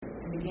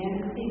began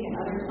to speak in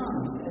other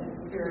tongues as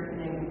the Spirit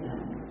enabled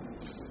them.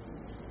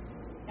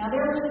 Now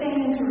there were staying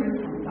in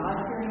Jerusalem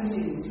God-fearing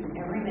Jews from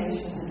every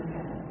nation under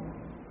heaven.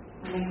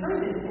 When they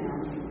heard this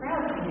sound, the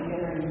crowd came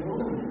together in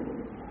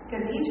bewilderment,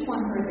 because each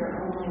one heard their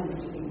own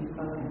language being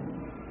spoken.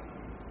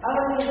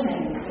 Utterly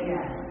amazed, they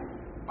asked,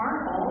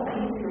 "Aren't all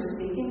these who are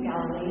speaking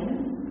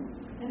Galileans?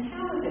 And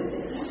how is it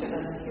that each of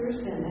us hears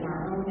them in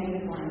our own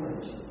native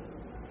language?"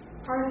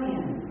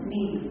 Parthians,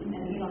 Medes,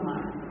 and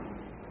Elamites,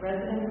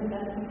 residents of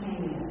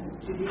Mesopotamia,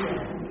 Judea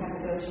and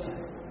Cappadocia,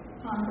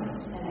 Pontus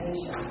and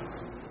Asia,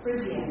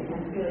 Phrygia and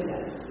Pamphylia,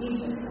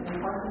 Egypt and the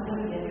parts of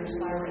Libya near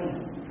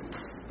Cyrene,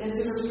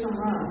 visitors from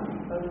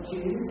Rome, both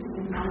Jews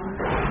and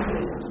converts to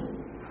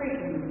Judaism,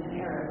 Cretans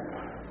and Arabs.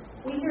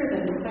 We hear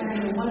them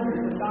declaring the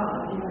wonders of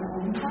God in their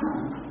own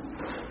tongues.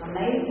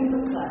 Amazed and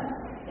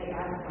perplexed, they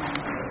asked one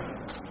another,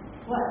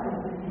 "What does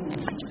this mean?"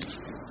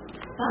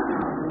 Some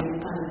however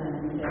made fun of them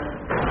and said,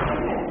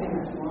 "They had too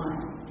much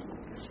wine."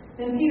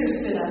 Then Peter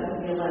stood up with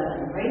the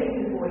 11, raised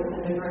his voice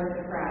and addressed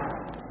the crowd.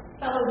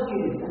 "Fellow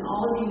Jews, and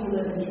all of you who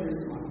live in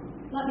Jerusalem,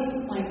 let me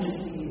explain this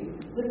to you.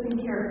 Listen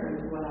carefully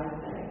to what I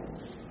say.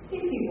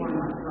 These people are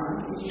not drunk,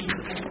 as you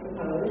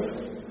suppose.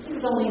 It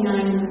is only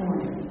 9 in the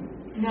morning.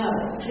 No,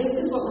 this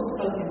is what was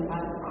spoken by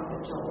the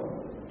prophet Joel.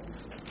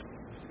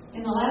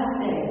 In the last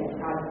days,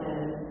 God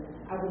says,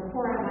 I will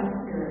pour out my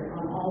Spirit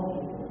on all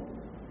people.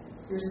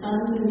 Your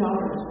sons and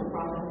daughters will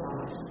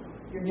prophesy.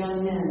 Your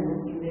young men will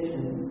see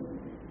visions.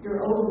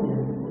 Your old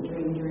men will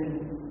dream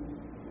dreams.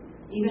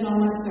 Even on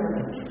my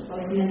servants,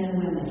 both men and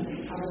women,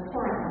 I will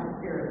pour out my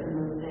Spirit in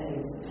those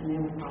days, and they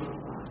will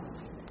prophesy.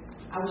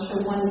 I will show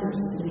wonders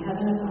in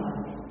heaven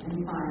above and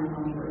signs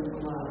on the earth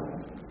below.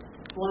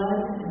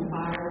 Blood and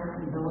fire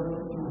and billows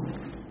of smoke.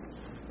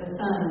 The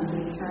sun will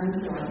be turned to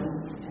darkness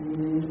and the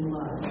moon to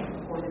blood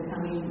before the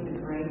coming of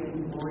the great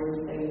and glorious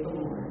day of the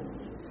Lord.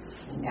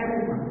 And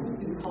everyone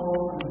who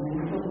calls on the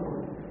name of the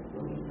Lord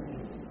will be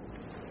saved.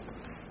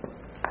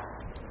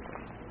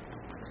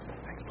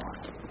 Thanks, Mark.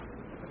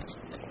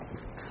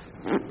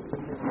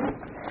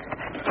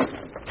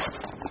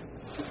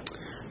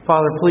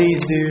 Father, please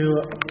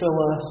do fill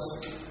us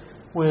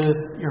with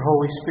your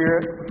Holy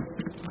Spirit.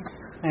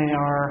 May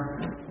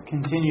our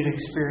continued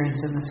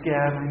experience in this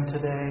gathering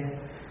today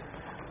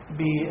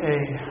be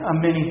a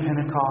mini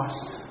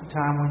Pentecost, a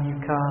time when you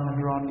come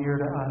and draw near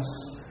to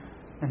us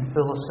and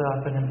fill us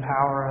up and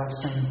empower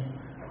us and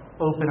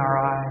open our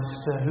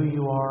eyes to who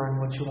you are and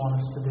what you want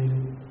us to do.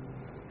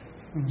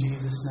 In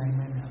Jesus'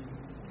 name, amen.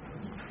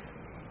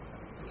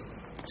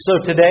 So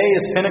today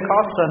is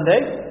Pentecost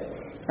Sunday.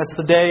 That's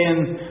the day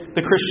in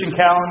the Christian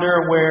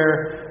calendar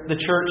where the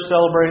church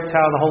celebrates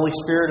how the Holy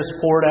Spirit is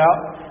poured out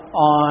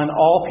on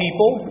all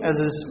people, as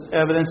is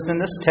evidenced in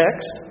this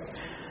text.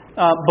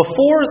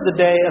 Before the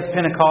day of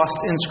Pentecost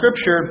in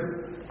Scripture,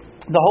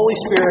 the Holy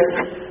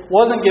Spirit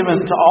wasn't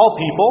given to all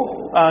people.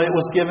 It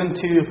was given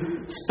to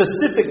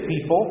specific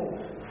people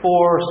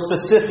for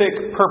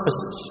specific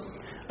purposes.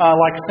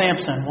 Like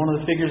Samson, one of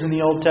the figures in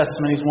the Old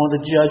Testament, he's one of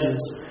the judges.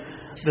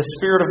 The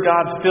Spirit of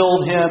God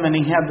filled him, and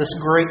he had this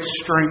great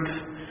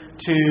strength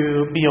to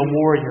be a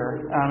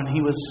warrior.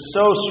 He was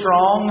so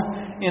strong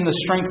in the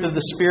strength of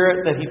the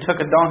Spirit that he took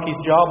a donkey's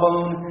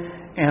jawbone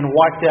and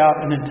wiped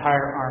out an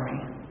entire army.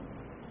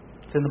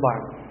 It's in the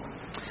Bible.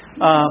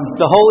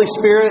 The Holy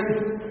Spirit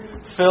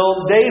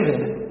filled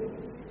David,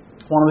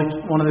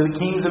 one of the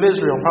kings of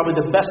Israel, probably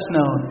the best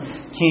known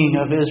king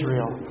of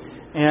Israel.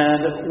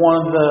 And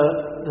one of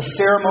the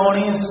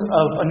ceremonies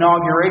of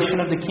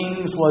inauguration of the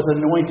kings was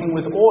anointing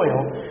with oil,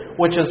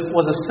 which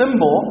was a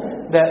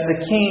symbol that the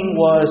king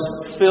was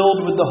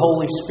filled with the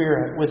Holy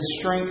Spirit, with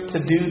strength to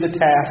do the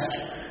task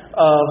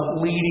of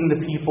leading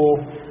the people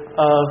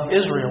of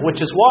Israel.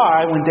 Which is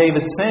why when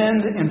David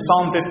sinned in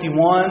Psalm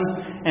 51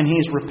 and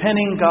he's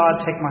repenting, "God,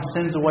 take my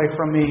sins away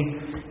from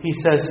me," he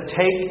says,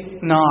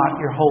 "Take not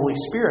your Holy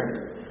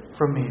Spirit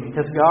from me,"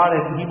 because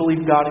he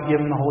believed God had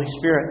given the Holy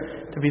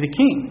Spirit to be the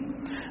king.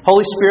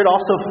 Holy Spirit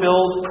also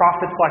filled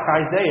prophets like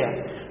Isaiah,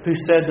 who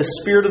said, "The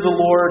Spirit of the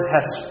Lord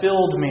has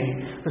filled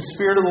me. The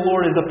Spirit of the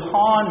Lord is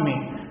upon me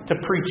to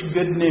preach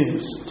good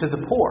news to the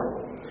poor."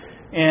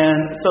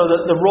 And so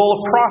the role of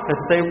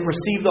prophets, they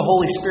receive the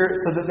Holy Spirit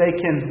so that they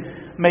can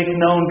make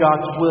known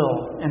God's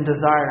will and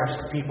desires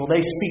to people. They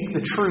speak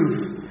the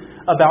truth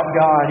about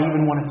God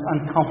even when it's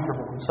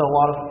uncomfortable. And so a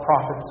lot of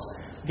prophets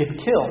get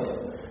killed.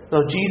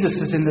 Though Jesus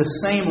is in the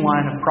same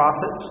line of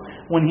prophets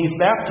when he's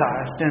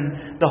baptized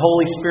and the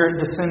Holy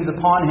Spirit descends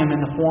upon him in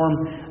the form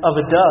of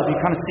a dove. You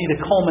kind of see the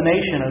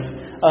culmination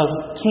of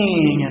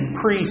king and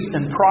priest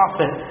and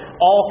prophet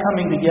all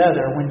coming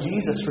together when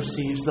Jesus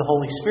receives the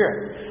Holy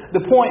Spirit.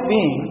 The point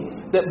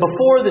being that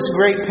before this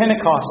great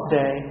Pentecost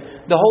day,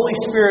 the Holy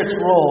Spirit's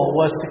role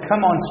was to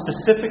come on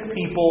specific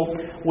people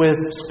with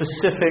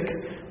specific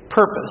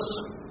purpose.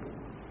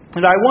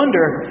 And I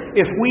wonder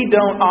if we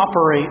don't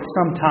operate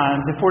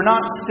sometimes, if we're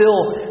not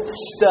still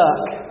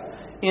stuck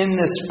in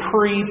this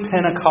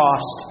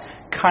pre-Pentecost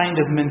kind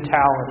of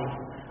mentality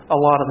a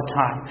lot of the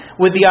time,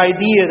 with the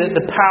idea that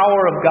the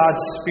power of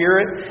God's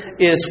Spirit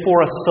is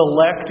for a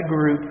select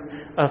group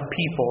of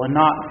people and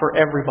not for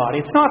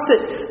everybody. It's not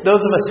that those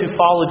of us who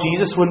follow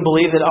Jesus wouldn't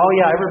believe that, oh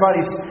yeah,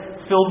 everybody's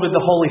filled with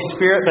the Holy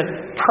Spirit, but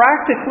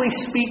practically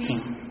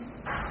speaking,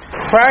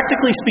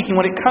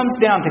 when it comes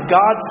down to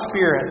God's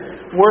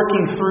Spirit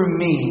working through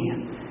me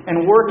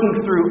and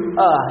working through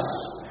us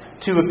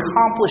to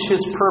accomplish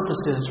His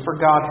purposes for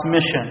God's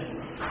mission,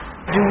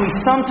 do we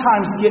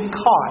sometimes get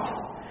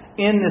caught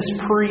in this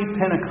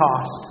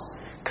pre-Pentecost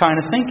kind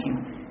of thinking?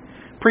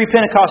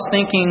 Pre-Pentecost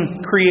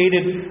thinking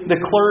created the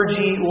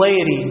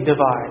clergy-laity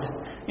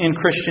divide in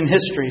Christian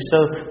history. So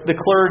the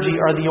clergy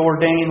are the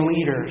ordained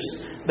leaders.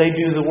 They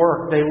do the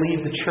work. They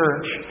lead the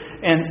church.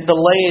 And the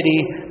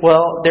laity,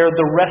 well, they're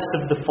the rest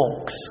of the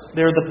folks.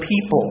 They're the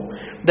people.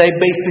 They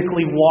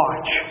basically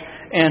watch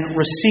and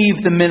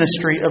receive the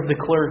ministry of the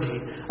clergy.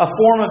 A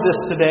form of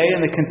this today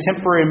in the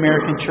contemporary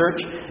American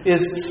church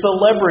is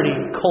celebrity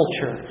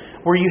culture,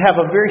 where you have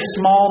a very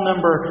small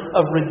number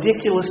of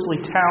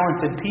ridiculously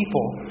talented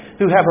people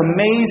who have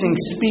amazing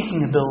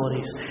speaking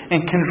abilities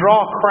and can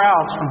draw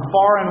crowds from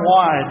far and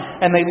wide,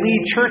 and they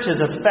lead churches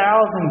of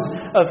thousands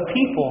of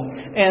people.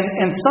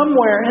 And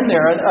somewhere in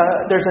there,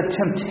 there's a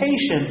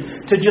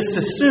temptation to just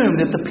assume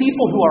that the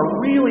people who are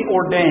really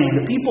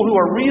ordained, the people who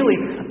are really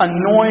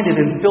anointed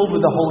and filled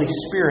with the Holy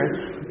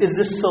Spirit, is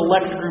this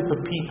select group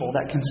of people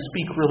that can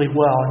speak really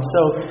well.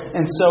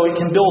 And so it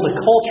can build a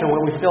culture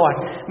where we feel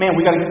like, man,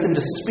 we got to get them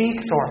to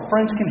speak so our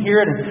friends can hear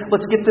it, and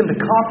let's get them to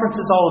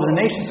conferences all over the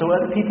nation so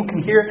other people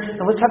can hear it,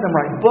 and let's have them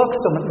write books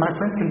so my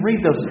friends can read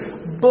those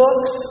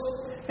books.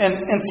 And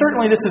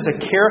certainly this is a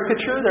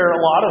caricature. There are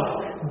a lot of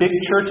big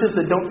churches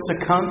that don't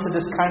succumb to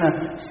this kind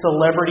of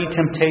celebrity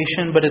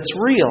temptation, but it's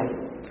real.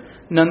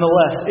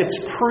 Nonetheless, it's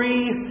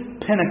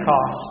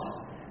pre-Pentecost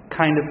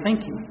kind of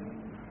thinking.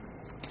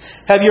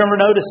 Have you ever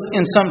noticed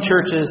in some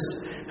churches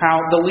how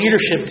the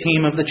leadership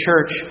team of the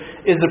church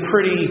is a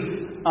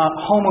pretty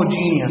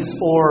homogeneous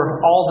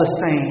or all the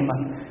same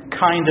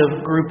kind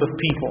of group of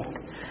people?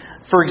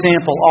 For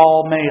example,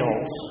 all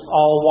males,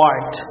 all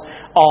white,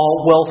 all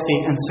wealthy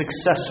and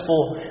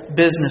successful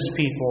business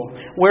people.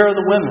 Where are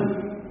the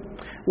women?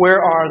 Where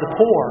are the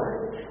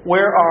poor?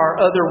 Where are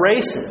other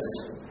races?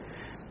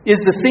 Is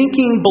the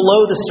thinking below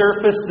the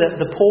surface that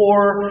the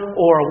poor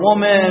or a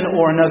woman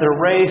or another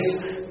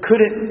race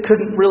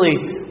couldn't really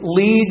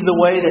lead the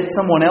way that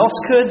someone else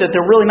could, that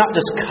they're really not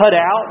just cut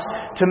out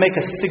to make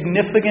a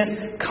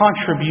significant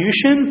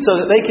contribution so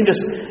that they can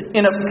just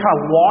end up kind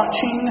of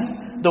watching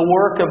the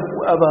work of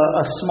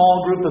a small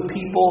group of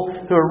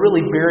people who are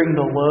really bearing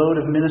the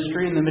load of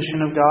ministry and the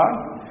mission of God?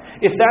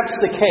 If that's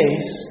the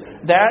case,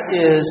 that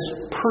is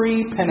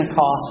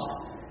pre-Pentecost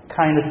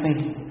kind of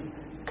thinking.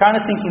 Kind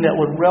of thinking that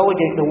would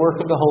relegate the work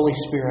of the Holy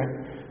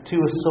Spirit to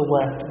a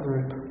select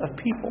group of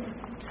people.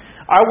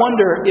 I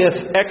wonder if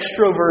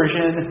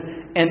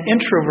extroversion and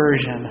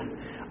introversion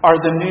are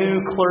the new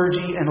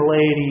clergy and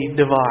laity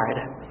divide.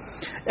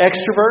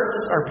 Extroverts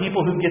are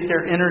people who get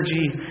their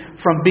energy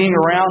from being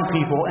around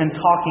people and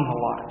talking a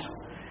lot.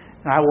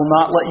 And I will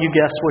not let you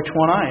guess which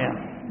one I am.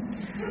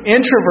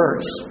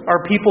 Introverts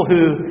are people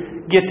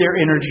who get their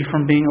energy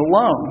from being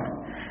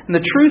alone. And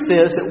the truth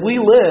is that we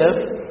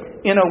live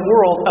in a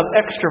world of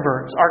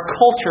extroverts. Our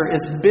culture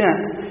is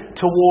bent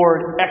toward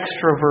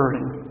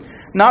extroverting.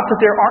 Not that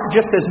there aren't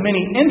just as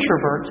many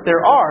introverts,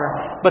 there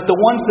are, but the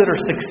ones that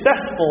are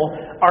successful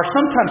are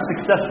sometimes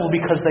successful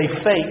because they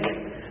fake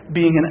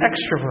being an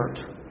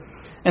extrovert.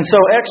 And so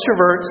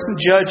extroverts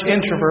judge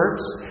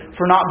introverts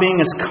for not being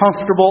as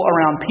comfortable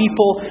around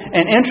people,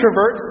 and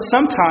introverts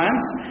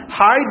sometimes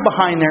hide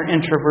behind their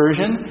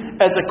introversion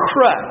as a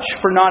crutch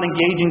for not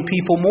engaging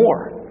people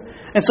more.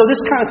 And so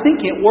this kind of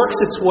thinking, it works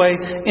its way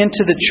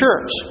into the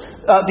church.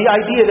 The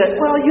idea that,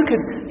 well, you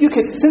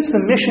could, since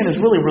the mission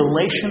is really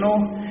relational,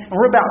 and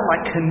we're about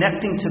like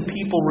connecting to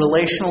people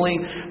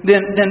relationally,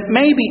 then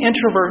maybe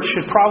introverts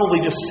should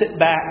probably just sit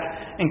back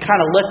and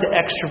kind of let the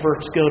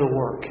extroverts go to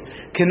work.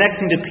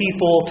 Connecting to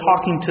people,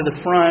 talking to the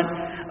front.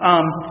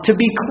 To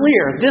be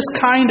clear, this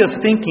kind of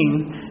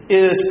thinking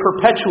is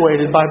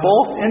perpetuated by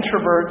both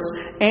introverts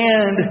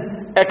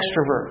and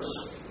extroverts.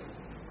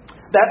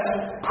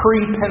 That's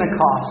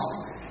pre-Pentecost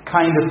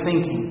kind of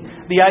thinking.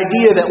 The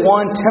idea that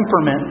one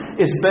temperament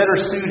is better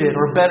suited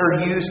or better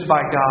used by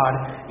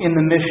God in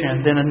the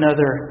mission than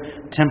another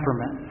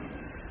temperament.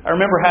 I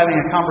remember having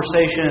a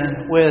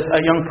conversation with a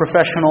young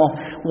professional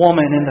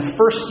woman in the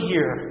first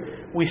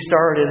year we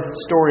started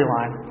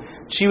Storyline.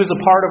 She was a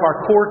part of our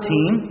core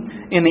team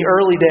in the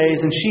early days,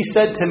 and she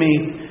said to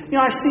me,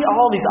 I see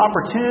all these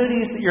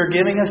opportunities that you're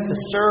giving us to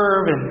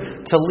serve and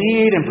to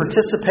lead and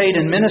participate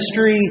in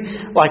ministry,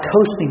 like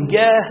hosting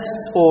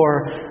guests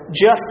or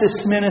justice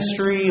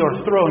ministry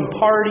or throwing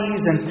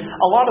parties. And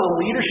a lot of the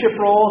leadership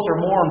roles are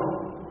more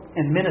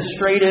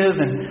administrative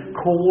and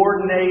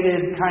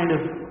coordinated, kind of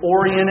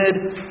oriented.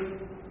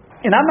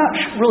 And I'm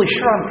not really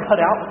sure I'm cut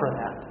out for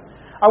that.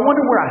 I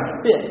wonder where I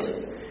fit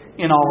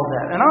in all of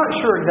that. And I'm not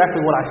sure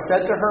exactly what I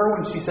said to her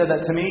when she said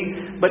that to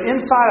me, but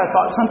inside I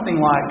thought something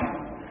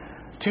like,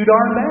 too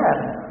darn bad.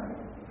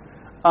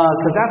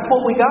 Because that's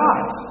what we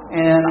got.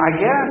 And I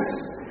guess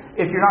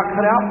if you're not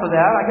cut out for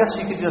that, I guess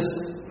you could just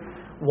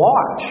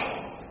watch.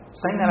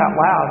 Saying that out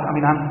loud, I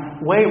mean, I'm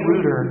way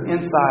ruder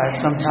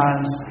inside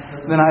sometimes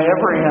than I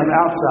ever am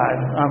outside.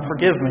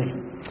 Forgive me.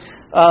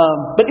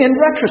 But in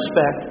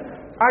retrospect,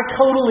 I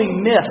totally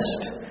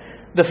missed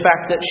the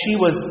fact that she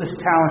was this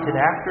talented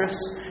actress.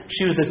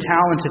 She was a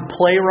talented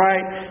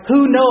playwright.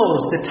 Who knows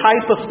the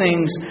type of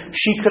things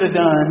she could have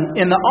done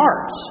in the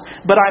arts.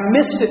 But I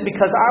missed it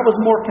because I was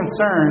more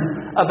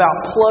concerned about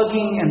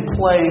plugging and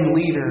playing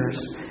leaders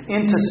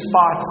into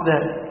spots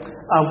that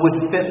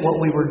would fit what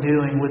we were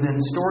doing within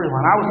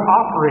storyline. I was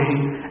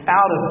operating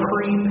out of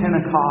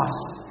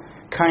pre-Pentecost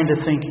kind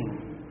of thinking.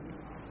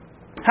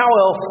 How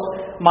else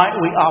might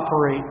we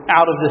operate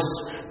out of this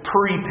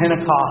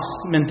pre-Pentecost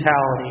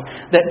mentality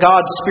that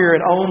God's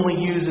Spirit only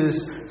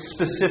uses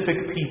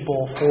specific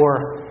people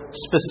for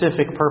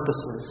specific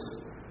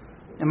purposes?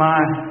 Am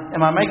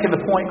I making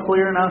the point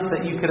clear enough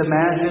that you could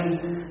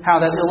imagine how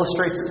that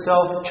illustrates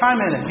itself? Chime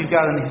in if you've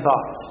got any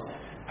thoughts.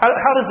 How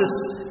does this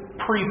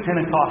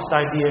pre-Pentecost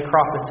idea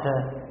crop its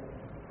head?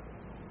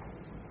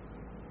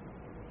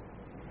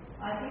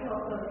 I think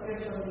also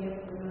spiritual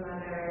gifts is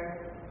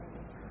another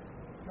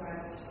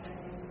branch. I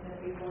think that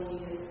people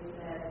use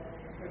that,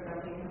 for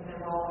example, you can say,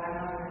 well, I'm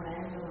not an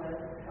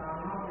evangelist, so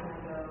I'm not going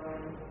to go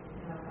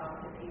and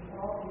talk to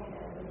people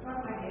because it's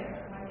not my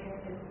gift. My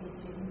gift is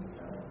teaching.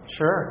 So,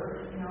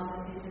 sure. The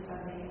teachers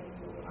are made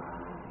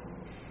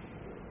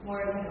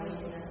more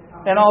information.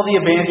 And all the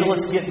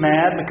evangelists get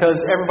mad because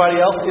everybody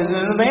else isn't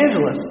an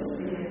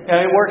evangelist. And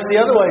it works the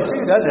other way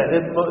too, doesn't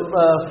it?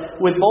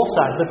 With both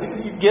sides. But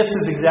gifts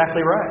is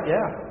exactly right,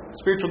 yeah.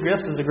 Spiritual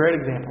gifts is a great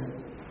example.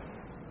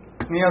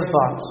 Any other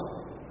thoughts?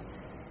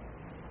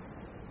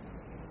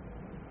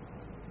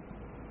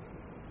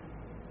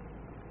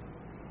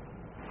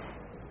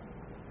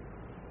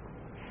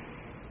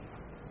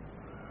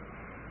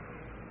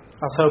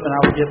 I was hoping I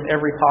would give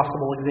every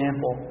possible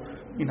example,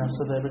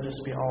 so that it would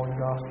just be all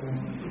exhausting.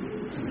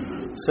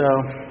 So,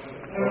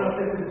 I don't know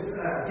if this is,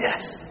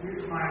 yes.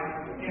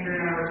 Andrew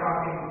and I were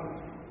talking,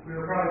 we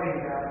were probably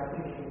thinking about it,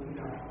 thinking,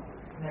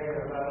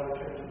 negative about other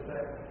churches,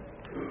 but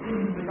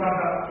we thought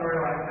about the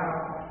storyline, how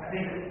I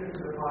think this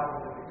is a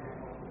positive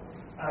example.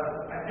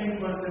 I think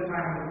most of the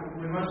time,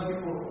 when most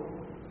people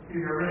who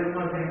are really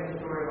plugged into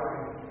the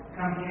storyline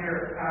come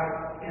here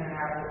out in an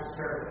active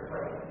service,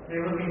 like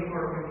they're looking for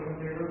a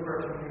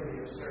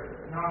community of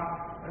service,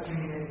 not a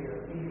community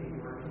of eating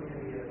or a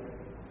community of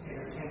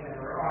entertainment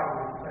or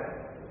audience,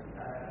 but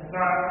and so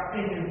I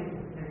think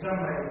in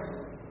some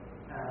ways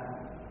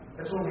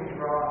that's what we can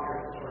draw here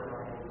at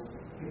Storyline is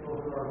people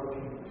who are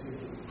looking to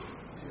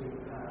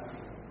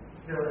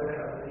fill in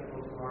other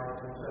people's lives,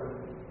 and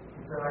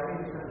so I think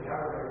it's going to be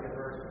very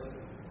diverse.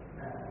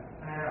 And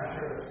I'm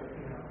sure that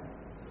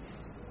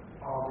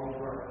all these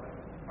were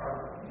our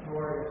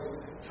glorious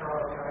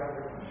Charles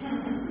Kaiser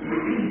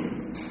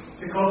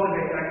to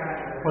cultivate that kind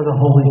of For the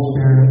Holy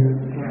Spirit.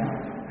 Yeah.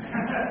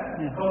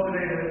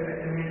 Cultivate a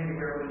community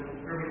where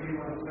we do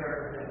want to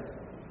serve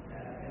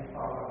and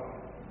follow.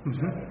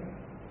 Mm-hmm.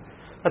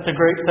 That's a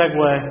great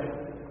segue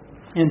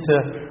into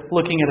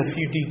looking at a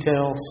few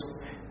details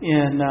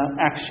in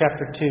Acts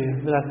chapter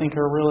 2 that I think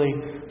are really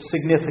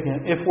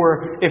significant. If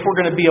we're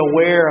going to be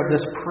aware of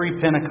this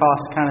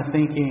pre-Pentecost kind of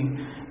thinking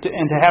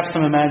and to have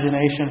some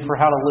imagination for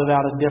how to live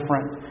out a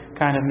different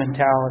kind of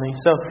mentality.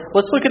 So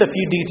let's look at a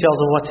few details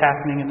of what's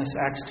happening in this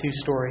Acts 2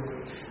 story.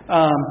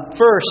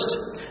 First,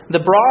 the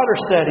broader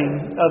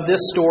setting of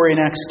this story in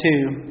Acts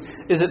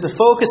 2 is that the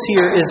focus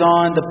here is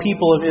on the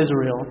people of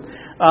Israel,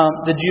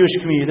 the Jewish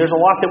community. There's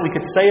a lot that we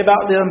could say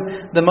about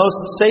them. The most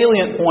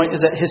salient point is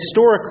that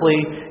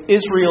historically,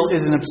 Israel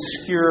is an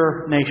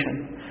obscure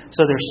nation.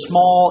 So they're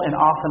small and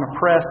often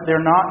oppressed. They're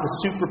not the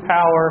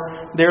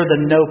superpower. They're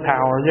the no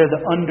power. They're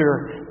the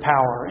under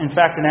power. In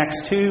fact, in Acts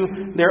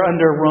 2, they're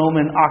under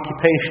Roman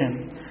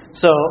occupation.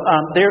 So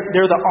they're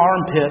the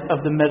armpit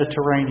of the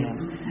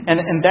Mediterranean.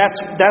 And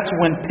that's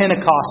when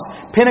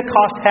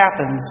Pentecost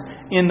happens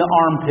in the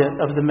armpit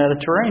of the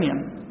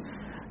Mediterranean.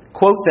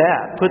 Quote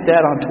that. Put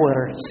that on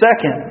Twitter.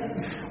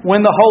 Second,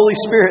 when the Holy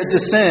Spirit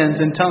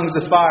descends in tongues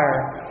of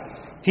fire,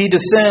 He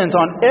descends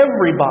on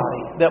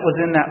everybody that was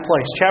in that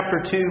place. Chapter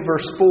 2,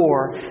 verse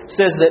 4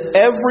 says that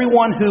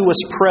everyone who was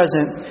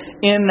present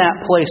in that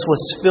place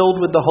was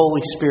filled with the Holy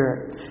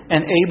Spirit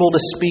and able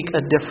to speak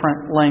a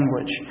different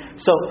language.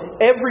 So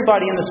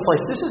everybody in this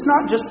place, this is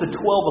not just the 12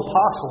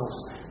 apostles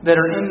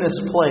that are in this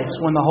place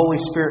when the Holy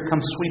Spirit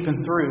comes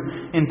sweeping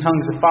through in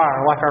tongues of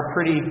fire, like our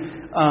pretty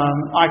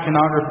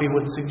iconography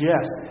would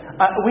suggest.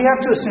 We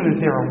have to assume that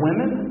there are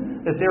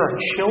women, that there are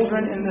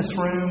children in this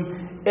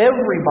room.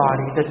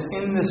 Everybody that's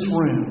in this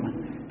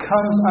room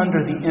comes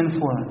under the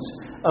influence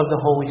of the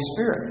Holy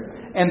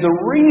Spirit. And the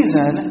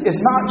reason is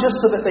not just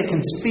so that they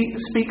can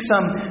speak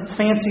some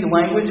fancy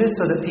languages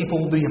so that people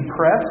will be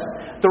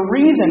impressed. The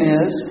reason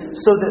is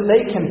so that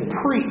they can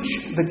preach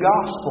the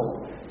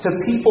gospel to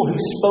people who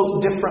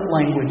spoke different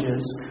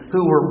languages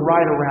who were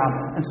right around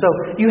them. And so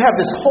you have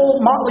this whole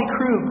motley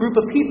crew group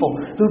of people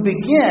who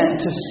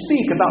begin to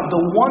speak about the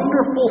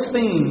wonderful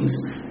things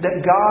that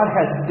God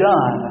has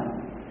done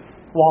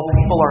while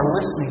people are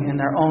listening in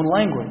their own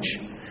language.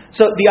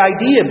 So the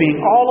idea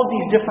being all of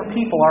these different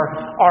people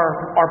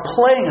are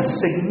playing a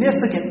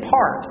significant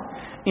part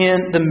in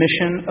the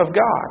mission of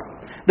God.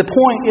 The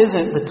point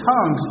isn't the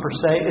tongues per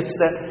se,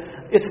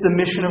 it's the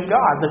mission of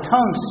God. The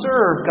tongues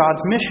serve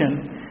God's mission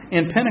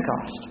in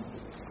Pentecost.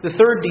 The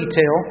third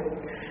detail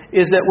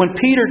is that when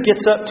Peter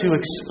gets up to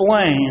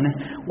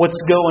explain what's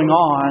going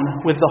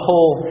on with the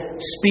whole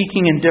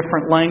speaking in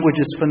different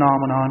languages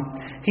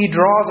phenomenon, he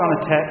draws on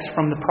a text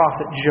from the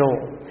prophet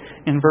Joel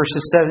in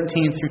verses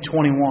 17 through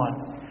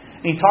 21.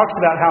 And he talks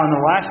about how in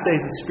the last days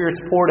the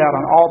Spirit's poured out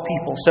on all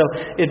people. So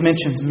it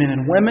mentions men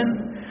and women,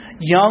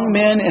 young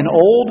men and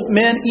old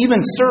men, even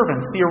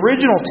servants. The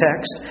original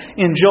text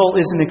in Joel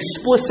is an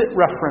explicit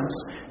reference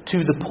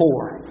to the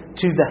poor,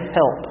 to the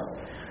help.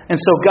 And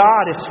so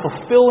God is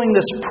fulfilling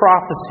this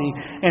prophecy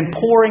and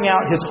pouring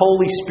out His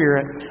Holy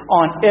Spirit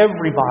on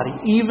everybody,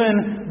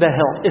 even the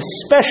help,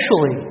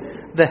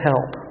 especially the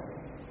help.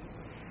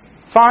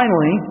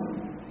 Finally,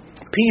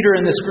 Peter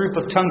and this group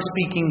of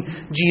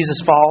tongue-speaking Jesus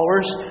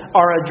followers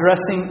are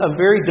addressing a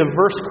very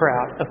diverse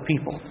crowd of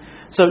people.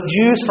 So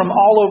Jews from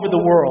all over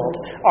the world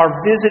are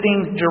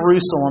visiting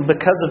Jerusalem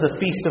because of the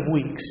Feast of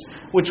Weeks,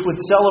 which would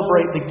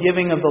celebrate the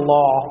giving of the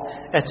law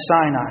at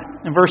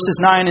Sinai. And verses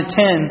 9 and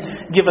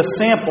 10 give a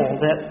sample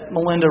that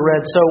Melinda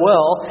read so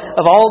well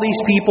of all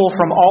these people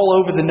from all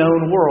over the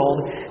known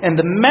world. And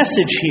the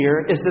message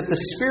here is that the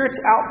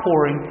Spirit's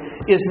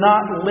outpouring is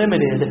not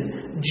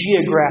limited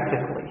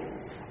geographically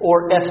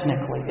or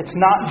ethnically. It's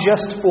not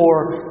just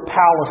for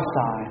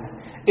Palestine.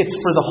 It's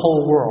for the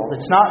whole world.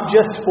 It's not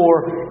just for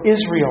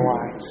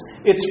Israelites.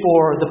 It's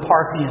for the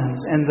Parthians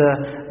and the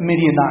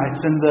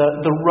Midianites and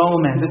the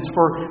Romans. It's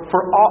for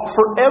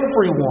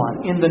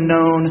everyone in the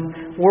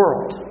known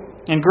world.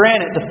 And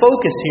granted, the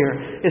focus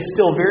here is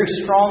still very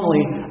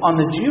strongly on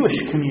the Jewish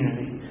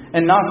community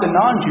and not the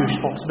non-Jewish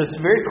folks. But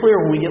it's very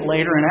clear when we get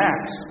later in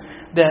Acts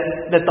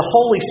that the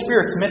Holy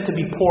Spirit's meant to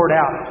be poured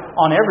out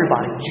on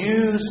everybody,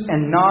 Jews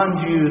and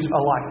non-Jews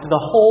alike, to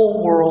the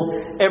whole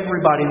world,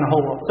 everybody in the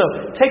whole world. So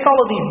take all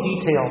of these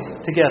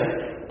details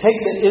together. Take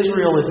that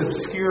Israel is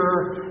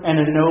obscure and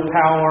a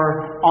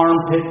no-power,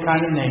 armpit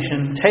kind of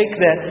nation. Take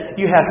that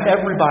you have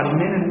everybody,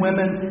 men and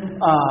women,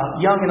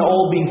 young and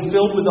old, being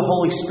filled with the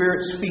Holy Spirit,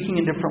 speaking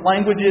in different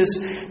languages.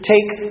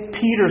 Take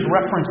Peter's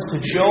reference to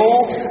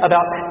Joel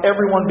about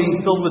everyone being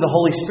filled with the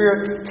Holy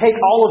Spirit. Take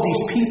all of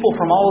these people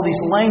from all of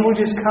these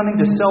languages coming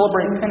to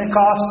celebrate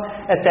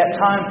Pentecost at that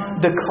time.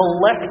 The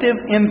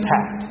collective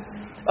impact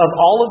of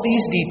all of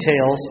these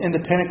details in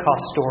the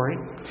Pentecost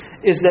story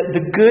is that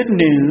the good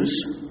news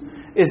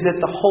is that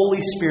the Holy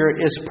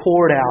Spirit is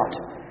poured out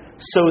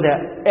so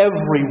that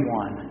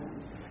everyone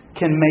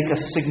can make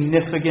a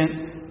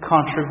significant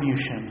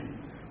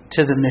contribution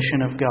to the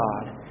mission of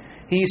God.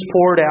 He's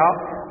poured out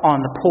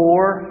on the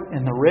poor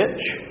and the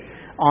rich,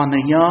 on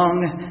the young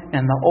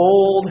and the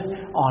old,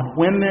 on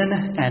women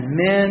and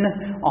men,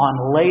 on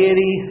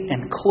laity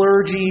and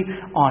clergy,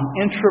 on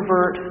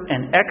introvert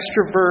and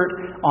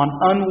extrovert, on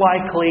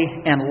unlikely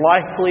and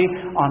likely,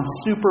 on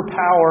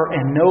superpower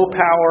and no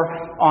power,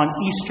 on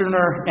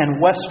Easterner and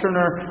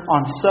Westerner,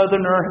 on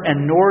Southerner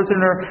and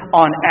Northerner,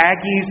 on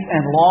Aggies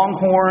and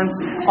Longhorns,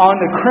 on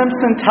the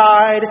Crimson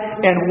Tide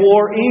and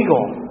War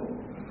Eagle.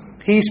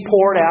 He's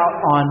poured out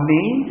on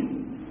me.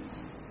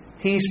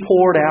 He's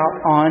poured out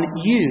on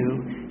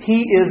you.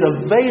 He is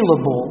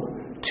available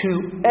to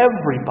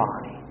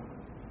everybody.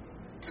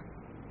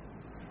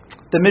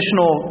 The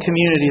missional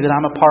community that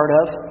I'm a part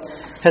of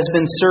has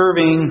been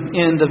serving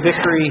in the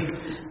Vickery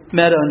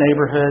Meadow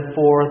neighborhood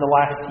for the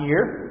last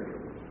year.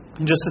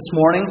 And just this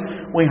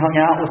morning, we hung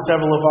out with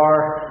several of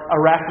our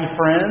Iraqi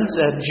friends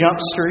at Jump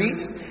Street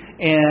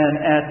and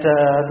at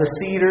the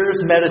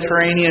Cedars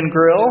Mediterranean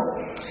Grill.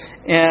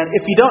 And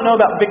if you don't know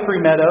about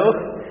Vickery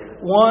Meadow,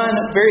 one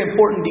very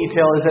important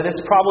detail is that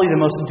it's probably the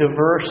most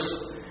diverse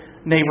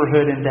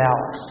neighborhood in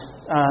Dallas.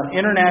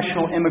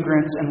 International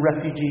immigrants and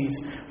refugees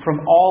from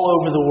all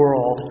over the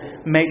world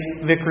make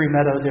Vickery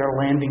Meadow their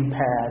landing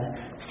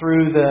pad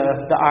through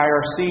the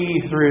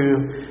IRC,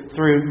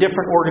 through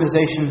different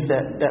organizations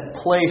that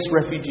place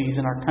refugees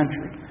in our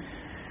country.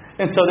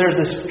 And so there's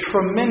this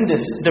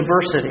tremendous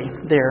diversity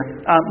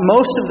there.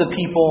 Most of the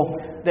people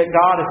that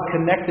God has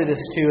connected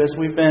us to as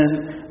we've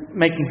been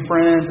making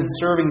friends and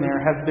serving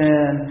there have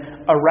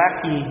been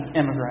Iraqi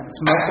immigrants,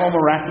 Muslim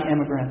Iraqi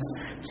immigrants.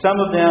 Some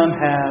of them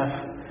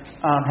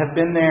have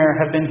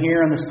been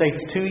here in the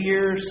States 2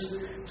 years,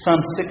 some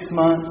 6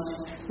 months.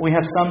 We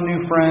have some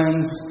new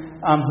friends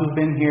who've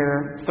been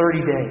here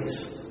 30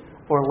 days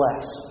or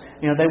less.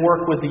 You know, they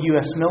work with the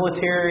U.S.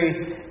 military,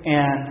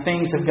 and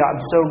things have gotten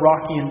so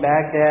rocky in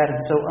Baghdad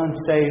and so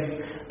unsafe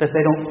that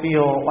they don't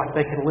feel like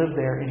they could live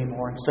there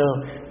anymore. And so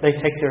they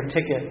take their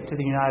ticket to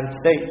the United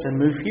States and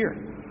move here.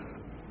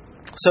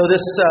 So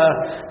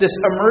this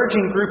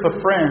emerging group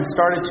of friends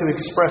started to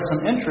express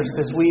some interest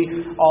as we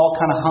all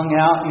kind of hung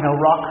out,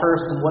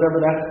 Rockhurst and whatever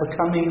that's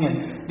becoming, and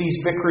these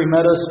Vickery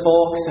Meadows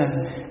folks,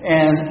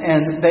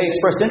 and they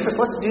expressed interest.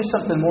 Let's do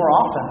something more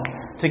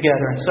often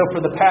together. And so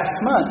for the past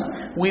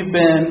month, we've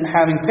been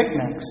having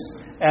picnics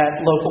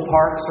at local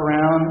parks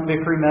around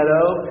Vickery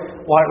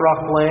Meadow, White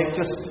Rock Lake,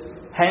 just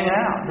hanging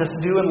out, just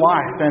doing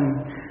life.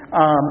 And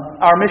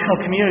our missional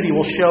community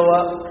will show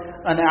up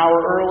an hour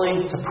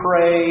early to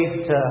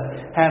pray, to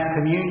have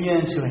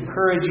communion, to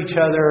encourage each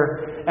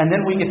other, and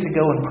then we get to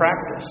go and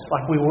practice.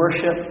 Like we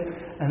worship,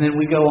 and then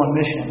we go on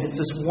mission. It's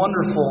this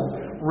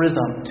wonderful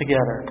rhythm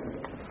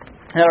together.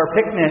 At our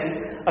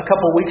picnic a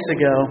couple weeks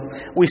ago,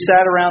 we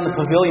sat around the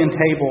pavilion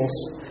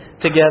tables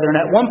together,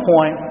 and at one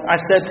point, I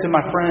said to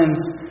my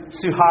friends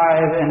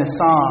Suhaib and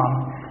Assam,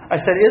 I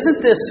said,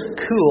 "Isn't this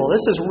cool?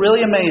 This is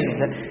really amazing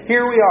that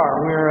here we are.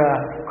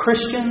 We're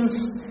Christians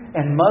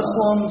and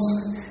Muslims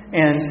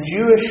and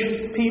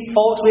Jewish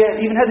folks. We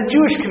even had the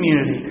Jewish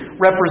community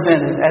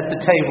represented at the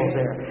tables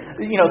there.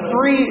 You know,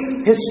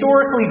 three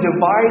historically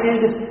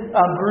divided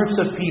groups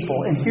of people,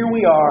 and here we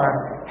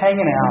are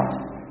hanging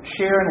out,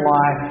 sharing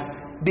life,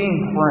 being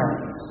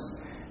friends."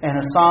 And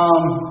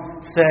Assam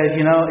said,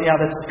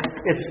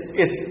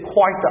 it's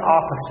quite the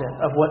opposite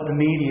of what the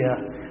media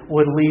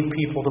would lead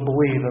people to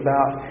believe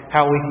about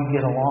how we can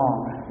get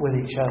along with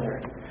each other.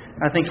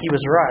 And I think he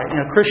was right.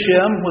 Chris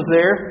Shim was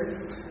there.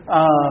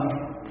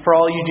 For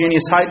all you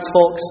Genius Heights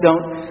folks,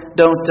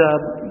 don't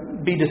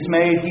be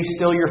dismayed. He's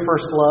still your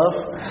first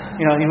love.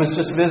 He was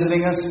just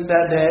visiting us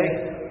that day.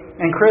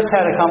 And Chris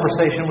had a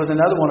conversation with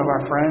another one of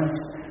our friends,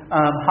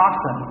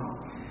 Hassan.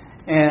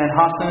 And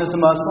Hassan is a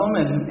Muslim,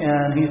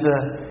 and he's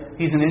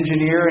an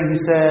engineer. And he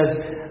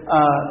said,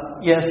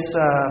 yes,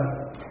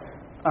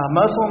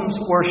 Muslims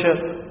worship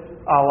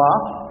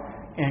Allah,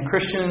 and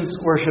Christians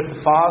worship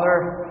the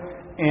Father,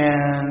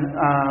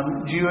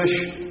 and Jewish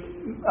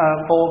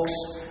folks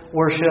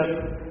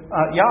worship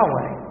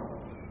Yahweh.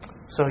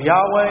 So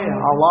Yahweh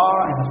and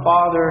Allah and the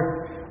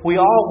Father, we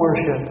all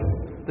worship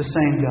the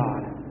same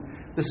God.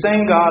 The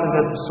same God is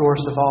at the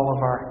source of all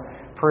of our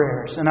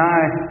prayers. And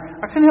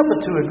I couldn't help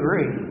but to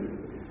agree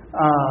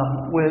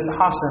with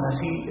Hassan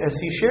as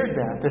he shared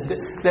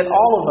that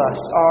all of us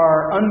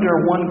are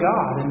under one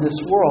God in this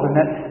world, and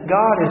that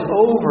God is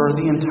over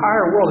the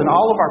entire world, and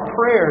all of our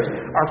prayers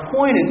are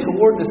pointed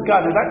toward this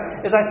God.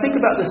 As I think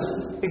about this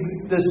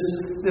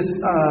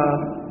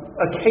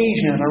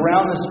occasion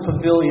around this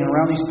pavilion,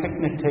 around these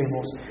picnic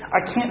tables,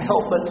 I can't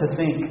help but to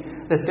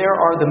think that there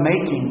are the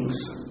makings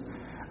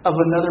of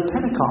another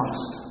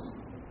Pentecost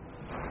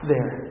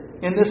there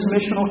in this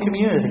missional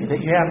community.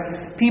 That you have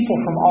people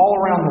from all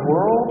around the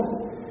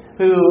world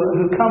who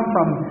come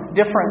from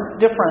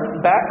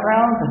different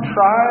backgrounds and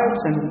tribes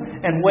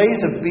and ways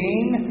of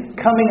being,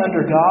 coming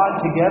under God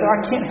together.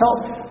 I can't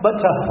help but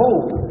to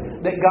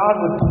hope that God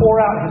would pour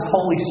out His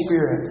Holy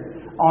Spirit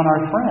on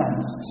our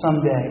friends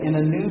someday in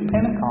a new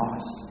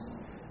Pentecost,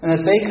 and that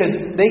they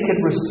could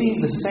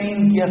receive the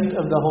same gift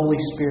of the Holy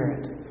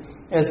Spirit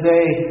as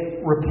they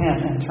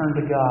repent and turn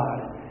to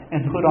God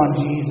and put on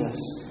Jesus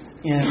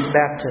in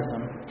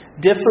baptism.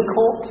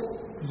 Difficult,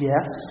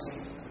 yes.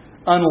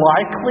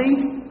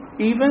 Unlikely,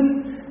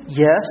 even,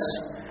 yes.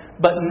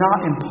 But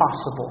not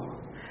impossible,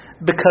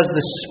 because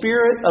the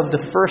Spirit of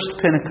the first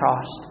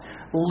Pentecost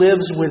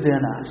lives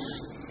within us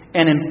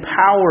and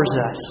empowers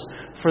us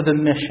for the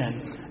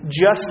mission,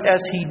 just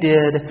as He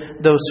did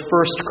those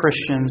first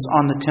Christians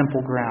on the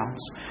temple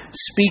grounds,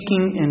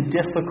 speaking in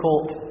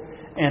difficult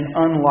and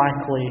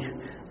unlikely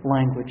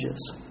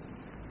languages.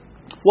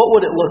 What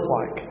would it look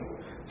like?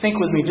 Think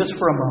with me just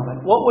for a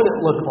moment. What would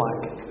it look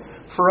like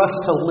for us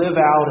to live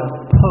out of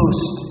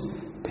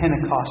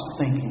post-Pentecost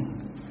thinking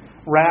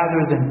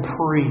rather than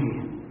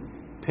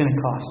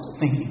pre-Pentecost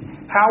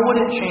thinking? How would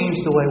it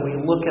change the way we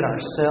look at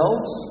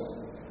ourselves?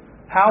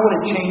 How would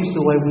it change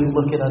the way we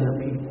look at other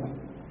people?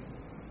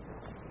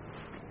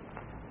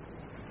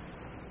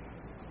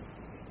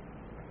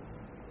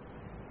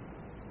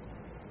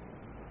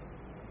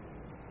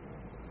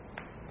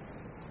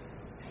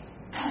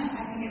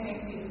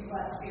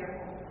 Less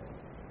fearful.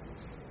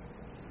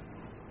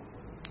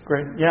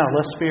 Great. Yeah,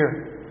 less fear.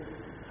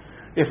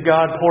 If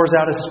God pours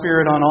out His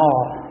Spirit on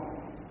all.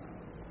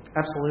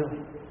 Absolutely.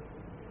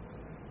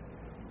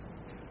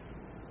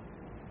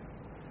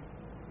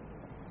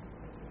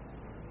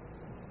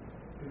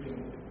 We can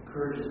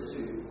encourage us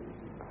to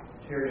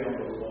tear down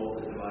those walls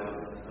that divide us.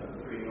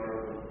 Reading an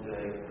article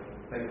today,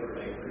 paper, a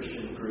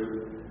Christian group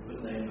was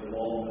named the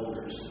Wall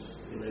Builders.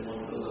 And they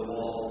wanted to build a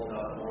wall,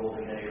 stop moral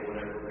decay or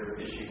whatever their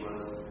issue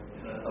was.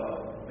 And I thought,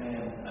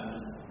 man, I'm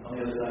just on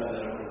the other side of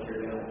that. I want to tear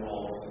down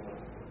walls,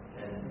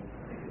 and I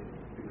think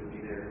we would be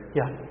there.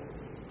 Yeah,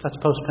 that's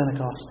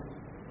post-Pentecost.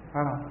 I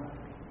don't know.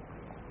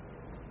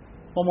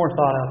 One more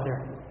thought out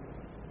there.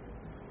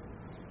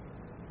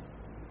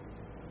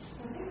 I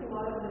think a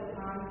lot of the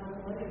times the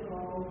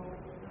political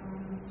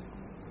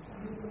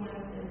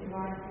viewpoints that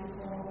divide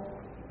people.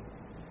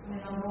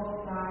 On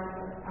both sides.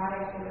 I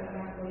actually read an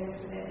article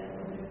yesterday that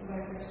was written by a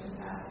Christian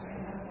pastor,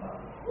 and I thought,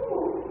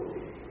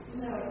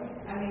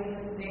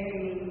 it's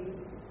very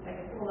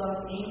full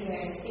of anger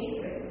and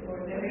hatred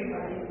towards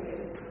everybody, but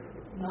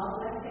not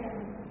like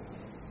him.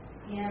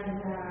 And I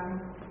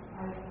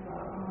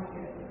thought, oh my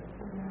goodness,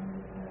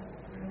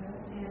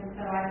 and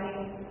so I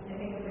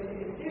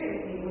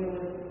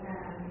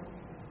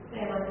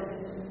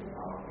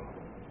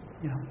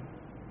Yeah.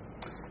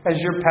 As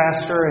your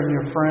pastor and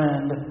your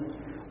friend,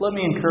 let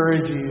me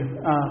encourage you,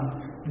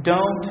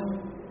 don't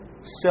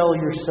sell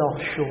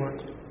yourself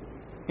short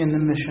in the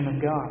mission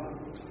of God,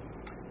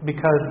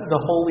 because the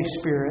Holy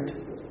Spirit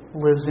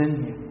lives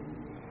in you.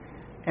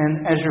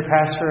 And as your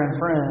pastor and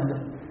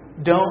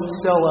friend, don't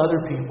sell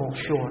other people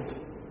short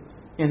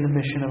in the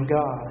mission of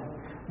God,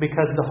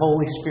 because the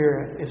Holy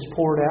Spirit is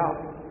poured out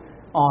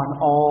on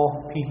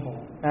all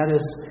people. That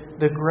is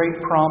the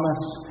great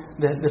promise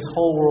that this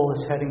whole world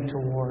is heading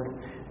toward.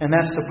 And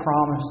that's the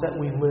promise that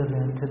we live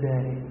in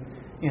today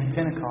in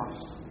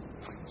Pentecost.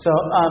 So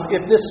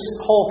if this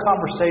whole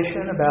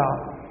conversation about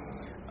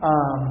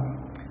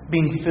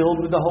being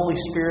filled with the Holy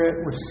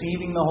Spirit,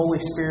 receiving the Holy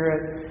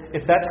Spirit,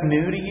 if that's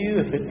new to you,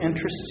 if it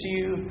interests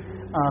you,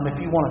 if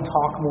you want to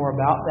talk more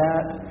about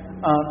that,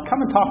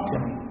 come and talk to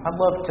me. I'd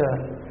love to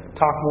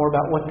talk more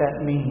about what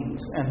that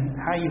means and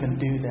how you can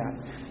do that,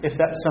 if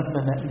that's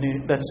something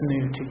that's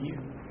new to you.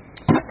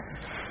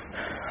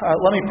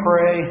 Let me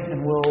pray,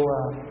 and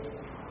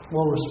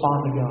we'll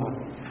respond to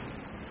God.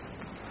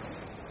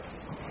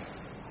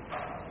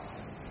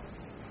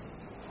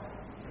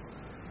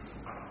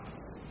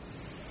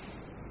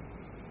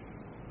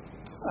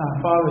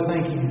 Father,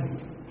 thank you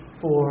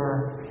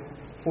for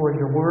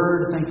your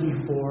word. Thank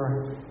you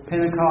for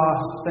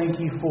Pentecost. Thank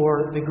you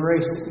for the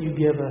grace that you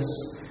give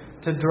us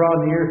to draw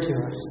near to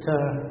us,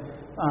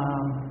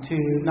 to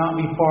not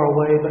be far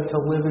away, but to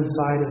live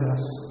inside of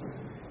us,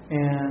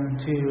 and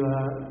to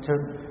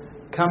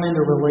come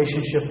into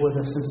relationship with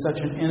us in such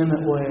an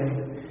intimate way,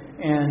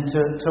 and to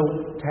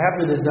have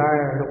the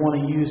desire to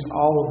want to use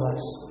all of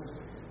us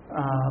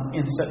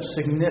in such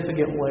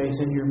significant ways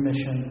in your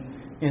mission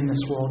in this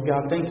world.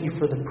 God, thank you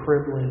for the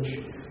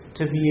privilege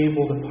to be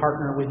able to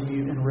partner with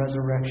you in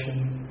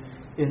resurrection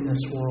in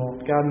this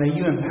world. God, may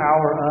you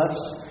empower us.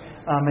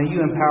 May you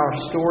empower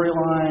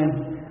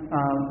Storyline.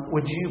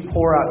 Would you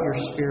pour out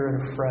your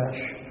Spirit afresh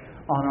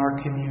on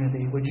our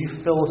community? Would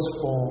you fill us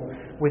full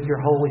with your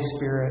Holy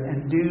Spirit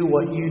and do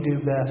what you do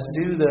best?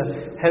 Do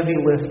the heavy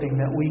lifting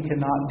that we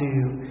cannot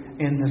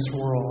do in this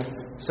world,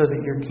 so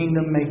that your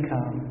kingdom may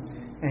come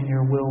and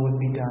your will would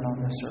be done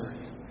on this earth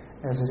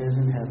as it is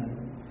in heaven.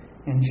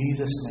 In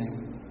Jesus'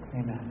 name,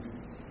 amen.